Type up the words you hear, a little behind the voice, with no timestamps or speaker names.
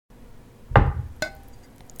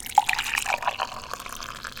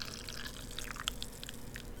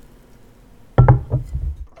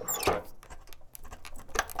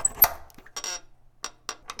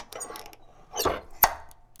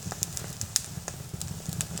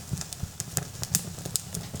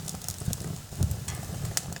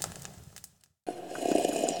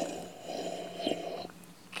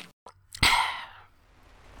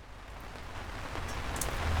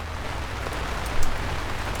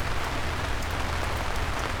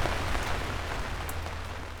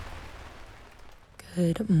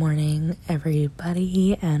Good morning,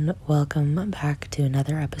 everybody, and welcome back to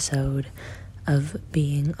another episode of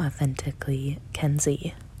Being Authentically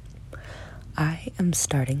Kenzie. I am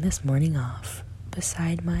starting this morning off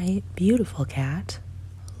beside my beautiful cat,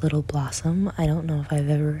 Little Blossom. I don't know if I've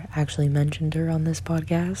ever actually mentioned her on this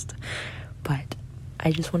podcast, but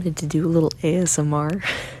I just wanted to do a little ASMR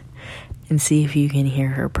and see if you can hear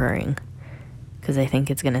her purring, because I think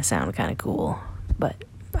it's going to sound kind of cool, but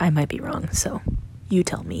I might be wrong, so you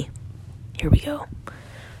tell me. Here we go.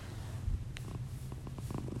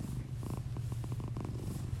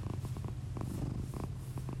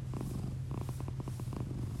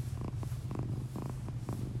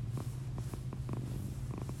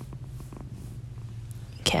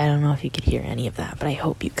 Okay, I don't know if you could hear any of that, but I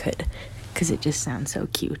hope you could, because it just sounds so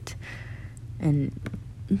cute. And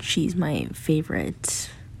she's my favorite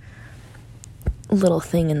little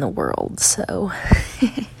thing in the world, so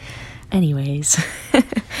anyways,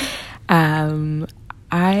 I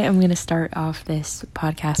am going to start off this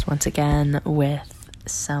podcast once again with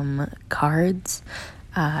some cards.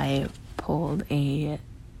 I pulled a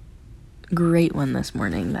great one this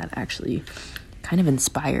morning that actually kind of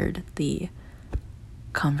inspired the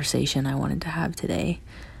conversation I wanted to have today.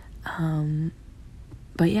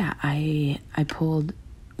 But yeah, I pulled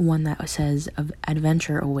one that says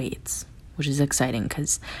adventure awaits, which is exciting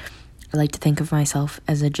because I like to think of myself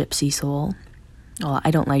as a gypsy soul. Well,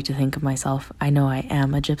 I don't like to think of myself. I know I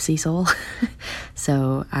am a gypsy soul.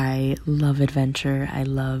 So I love adventure. I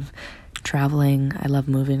love traveling. I love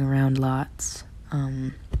moving around lots.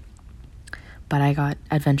 But I got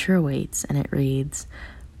adventure awaits, and it reads,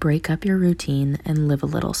 break up your routine and live a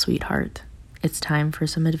little, sweetheart. It's time for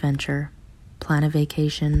some adventure. Plan a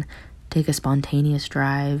vacation. Take a spontaneous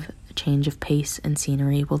drive. A change of pace and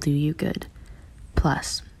scenery will do you good.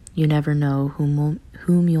 Plus, you never know whom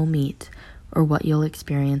you'll meet or what you'll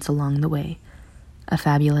experience along the way. A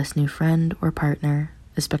fabulous new friend or partner,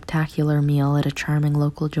 a spectacular meal at a charming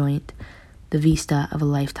local joint, the vista of a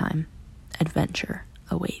lifetime. Adventure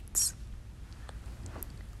awaits.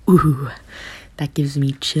 Ooh, that gives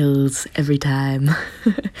me chills every time.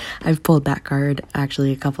 I've pulled that card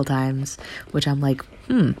actually a couple times, which I'm like,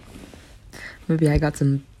 maybe I got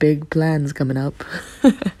some big plans coming up.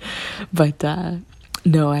 But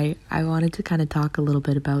no, I wanted to kind of talk a little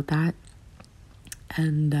bit about that,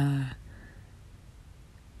 and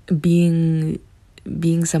being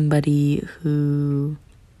somebody who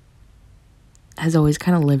has always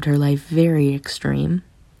kind of lived her life very extreme.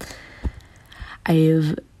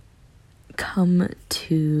 I've come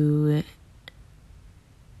to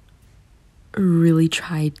really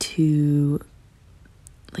try to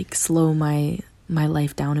like slow my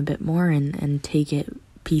life down a bit more and take it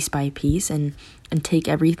piece by piece and take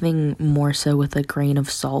everything more so with a grain of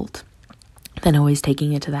salt than always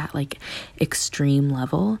taking it to that like extreme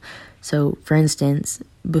level. So for instance,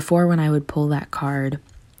 before, when I would pull that card,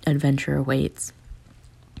 adventure awaits,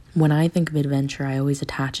 when I think of adventure, I always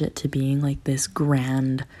attach it to being like this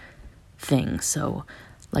grand thing. So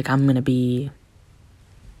like I'm gonna be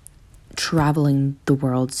traveling the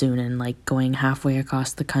world soon and like going halfway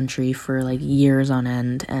across the country for like years on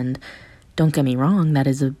end. And don't get me wrong, that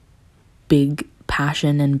is a big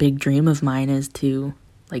passion and big dream of mine, is to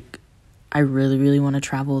like, I really, really want to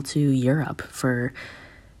travel to Europe for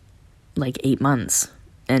like 8 months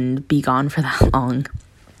and be gone for that long.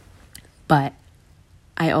 But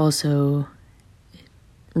I also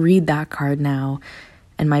read that card now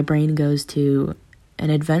and my brain goes to, an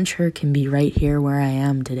adventure can be right here where I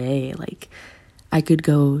am today. Like I could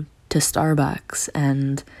go to Starbucks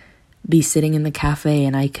and be sitting in the cafe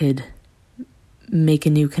and I could make a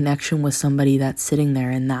new connection with somebody that's sitting there,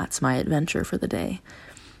 and that's my adventure for the day.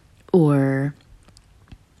 Or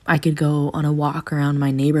I could go on a walk around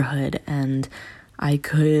my neighborhood and I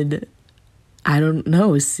could, I don't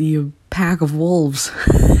know, see a pack of wolves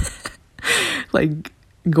like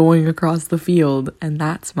going across the field, and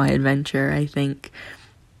that's my adventure. I think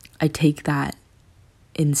I take that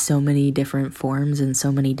in so many different forms and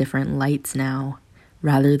so many different lights now,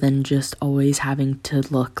 rather than just always having to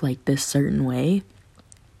look like this certain way.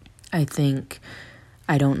 I think,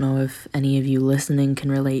 I don't know if any of you listening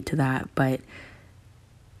can relate to that, but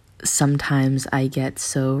sometimes I get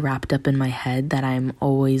so wrapped up in my head that I'm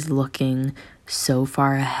always looking so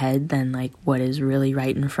far ahead than like what is really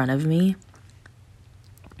right in front of me.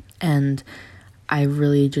 And I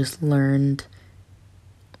really just learned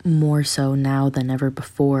more so now than ever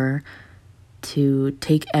before to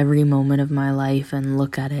take every moment of my life and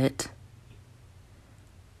look at it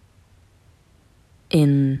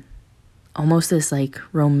in almost this like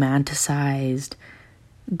romanticized,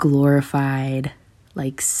 glorified,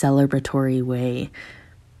 like celebratory way,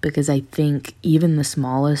 because I think even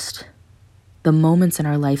the moments in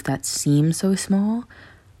our life that seem so small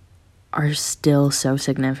are still so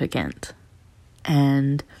significant.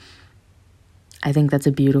 And I think that's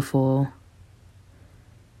a beautiful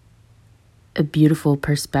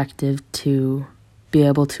perspective to be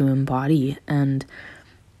able to embody. And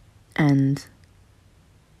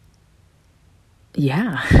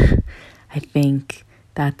yeah, I think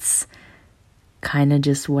that's kind of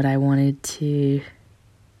just what I wanted to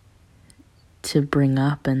bring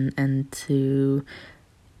up, and to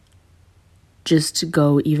just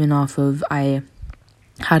go even off of, I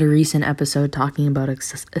had a recent episode talking about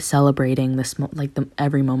celebrating this, like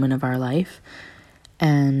every moment of our life,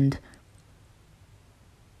 and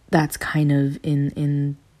that's kind of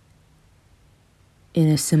in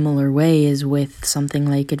a similar way as with something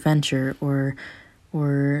like adventure or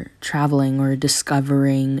traveling or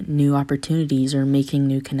discovering new opportunities or making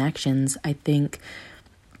new connections. I think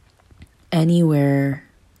anywhere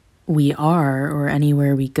we are or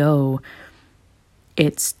anywhere we go,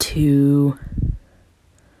 it's to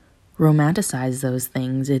romanticize those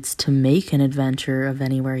things. It's to make an adventure of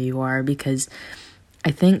anywhere you are, because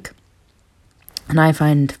I think, and I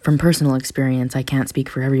find from personal experience, I can't speak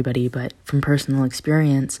for everybody, but from personal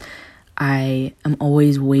experience, I am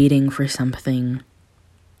always waiting for something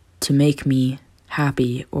to make me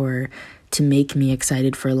happy or to make me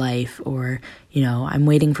excited for life, or, I'm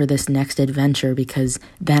waiting for this next adventure because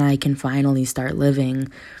then I can finally start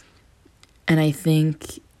living. And I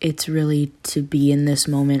think it's really to be in this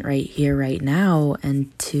moment right here, right now,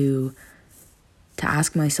 and to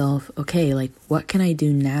ask myself, okay, like, what can I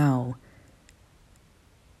do now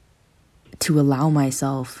to allow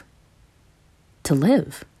myself to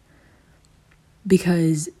live?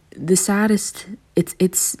 Because the saddest,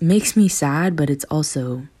 it's makes me sad, but it's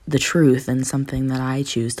also the truth and something that I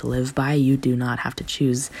choose to live by. You do not have to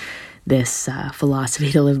choose this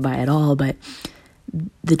philosophy to live by at all, but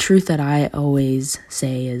the truth that I always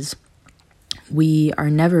say is we are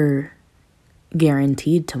never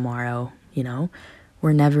guaranteed tomorrow,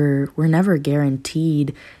 We're never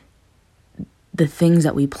guaranteed the things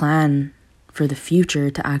that we plan for the future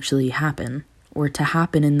to actually happen, or to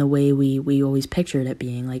happen in the way we always pictured it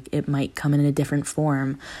being. Like, it might come in a different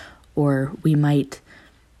form, or we might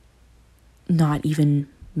not even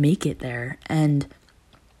make it there. And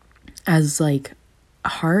as like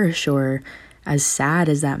harsh or as sad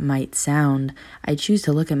as that might sound, I choose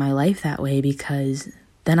to look at my life that way, because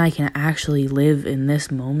then I can actually live in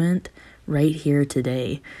this moment right here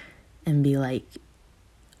today and be like,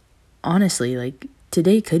 honestly, like,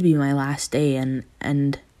 today could be my last day,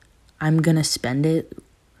 and I'm gonna spend it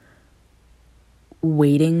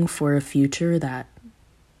waiting for a future that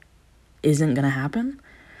isn't gonna happen.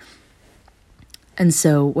 And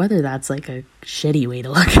so whether that's like a shitty way to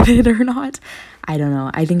look at it or not, I don't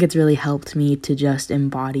know. I think it's really helped me to just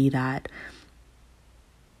embody that.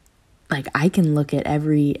 Like, I can look at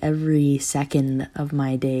every second of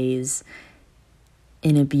my days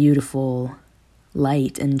in a beautiful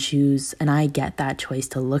light and choose, and I get that choice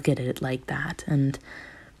to look at it like that. And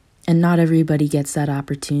not everybody gets that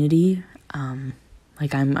opportunity.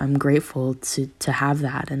 Like, I'm grateful to have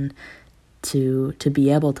that and to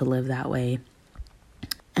be able to live that way.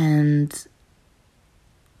 And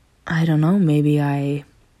I don't know, maybe I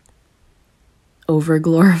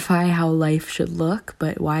over-glorify how life should look,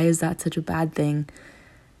 but why is that such a bad thing?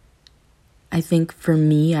 I think for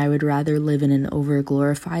me, I would rather live in an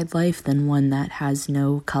over-glorified life than one that has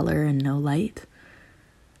no color and no light.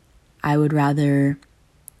 I would rather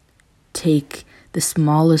take the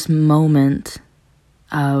smallest moment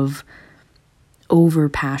of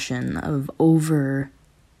over-passion, of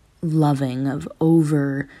over-loving, of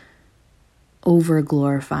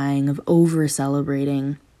over-glorifying, of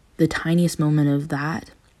over-celebrating, the tiniest moment of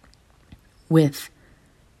that with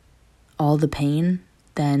all the pain,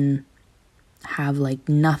 than have like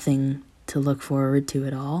nothing to look forward to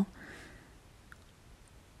at all.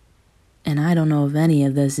 And I don't know if any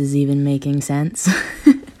of this is even making sense.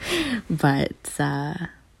 but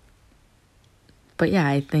yeah,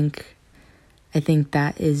 I think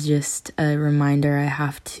that is just a reminder I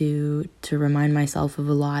have to remind myself of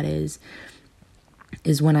a lot, is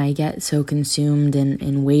when I get so consumed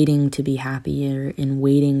in waiting to be happy, or in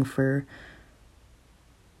waiting for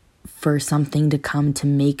something to come to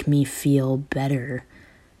make me feel better.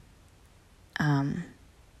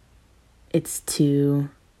 It's to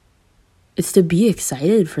be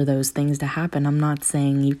excited for those things to happen. I'm not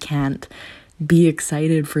saying you can't be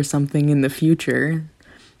excited for something in the future.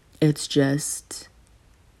 It's just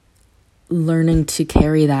learning to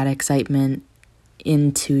carry that excitement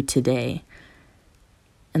into today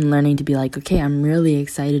and learning to be like, okay, I'm really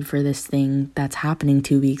excited for this thing that's happening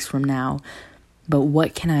 2 weeks from now, but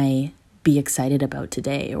what can I be excited about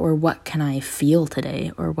today? Or what can I feel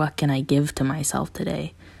today? Or what can I give to myself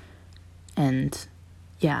today? And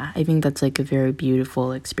yeah, I think that's like a very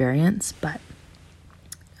beautiful experience, but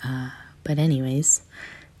anyways,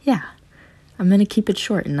 yeah, I'm going to keep it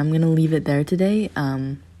short and I'm going to leave it there today.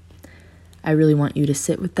 I really want you to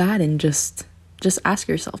sit with that and just ask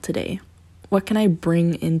yourself today, what can I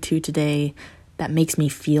bring into today that makes me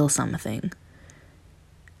feel something?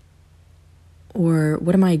 Or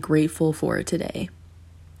what am I grateful for today?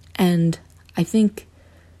 And I think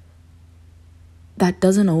that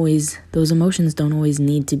those emotions don't always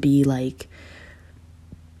need to be like,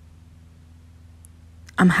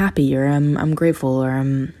 I'm happy, or I'm grateful, or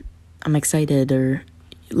I'm excited, or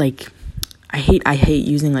like, I hate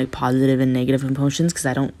using like positive and negative emotions, because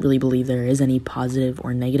I don't really believe there is any positive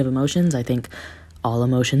or negative emotions. I think all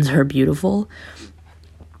emotions are beautiful.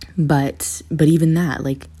 But even that,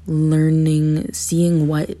 like learning, seeing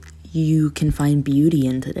what you can find beauty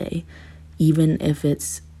in today, even if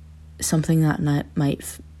it's something that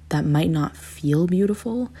might not feel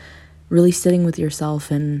beautiful, really sitting with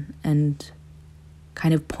yourself and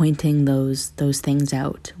kind of pointing those things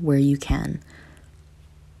out where you can,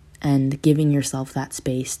 and giving yourself that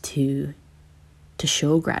space to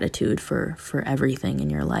show gratitude for everything in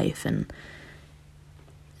your life. And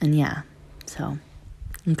yeah, so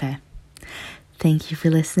okay. Thank you for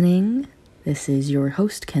listening. This is your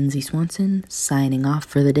host, Kenzie Swanson, signing off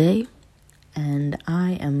for the day. And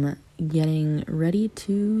I am getting ready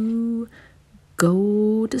to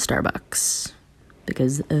go to Starbucks,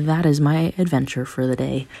 because that is my adventure for the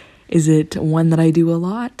day. Is it one that I do a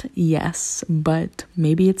lot? Yes, but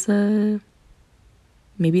maybe it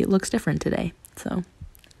looks different today. So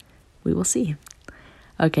we will see.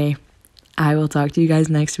 Okay, I will talk to you guys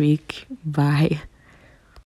next week. Bye.